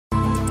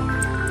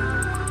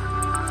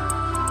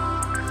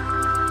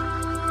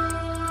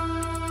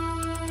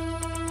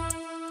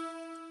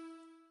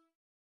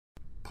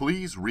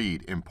Please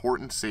read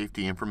important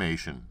safety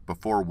information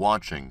before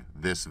watching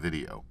this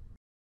video.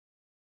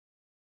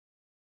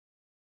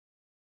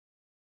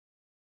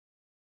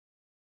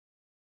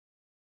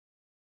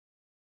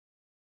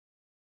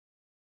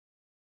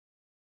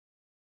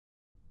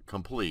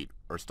 Complete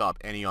or stop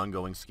any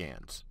ongoing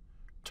scans.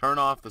 Turn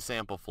off the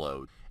sample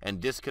flow and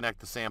disconnect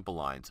the sample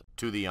lines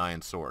to the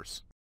ion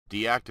source.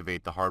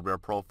 Deactivate the hardware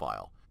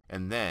profile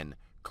and then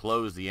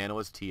close the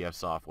Analyst TF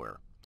software.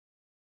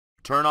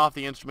 Turn off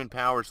the instrument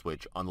power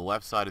switch on the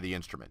left side of the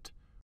instrument.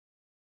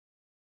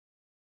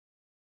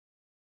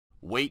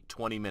 Wait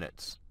 20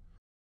 minutes.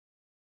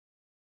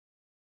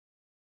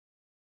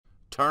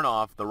 Turn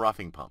off the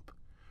roughing pump.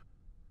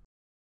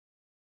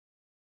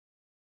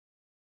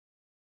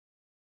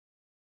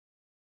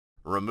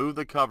 Remove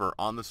the cover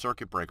on the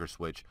circuit breaker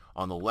switch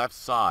on the left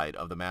side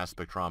of the mass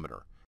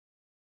spectrometer,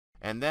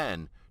 and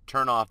then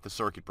turn off the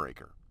circuit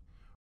breaker.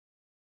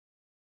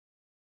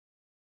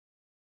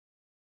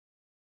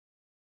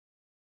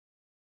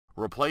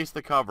 Replace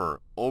the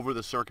cover over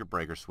the circuit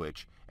breaker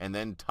switch and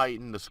then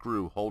tighten the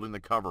screw holding the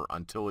cover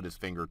until it is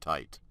finger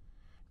tight.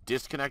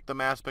 Disconnect the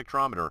mass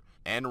spectrometer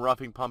and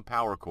roughing pump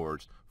power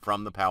cords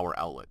from the power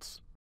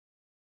outlets.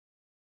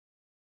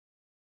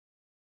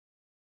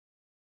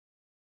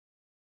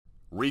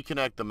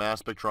 Reconnect the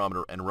mass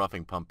spectrometer and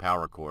roughing pump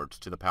power cords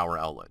to the power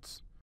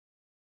outlets.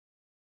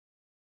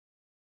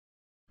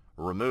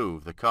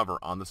 Remove the cover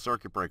on the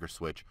circuit breaker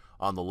switch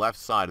on the left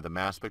side of the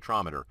mass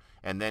spectrometer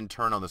and then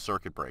turn on the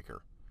circuit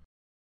breaker.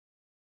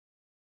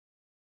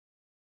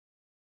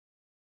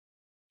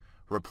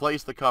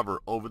 Replace the cover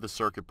over the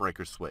circuit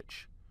breaker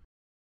switch.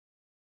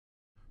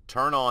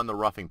 Turn on the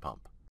roughing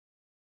pump.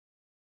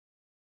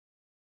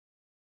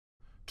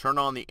 Turn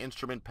on the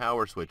instrument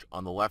power switch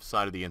on the left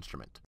side of the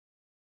instrument.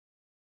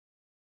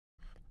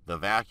 The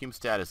vacuum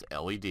status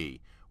LED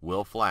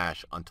will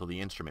flash until the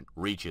instrument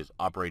reaches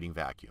operating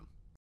vacuum.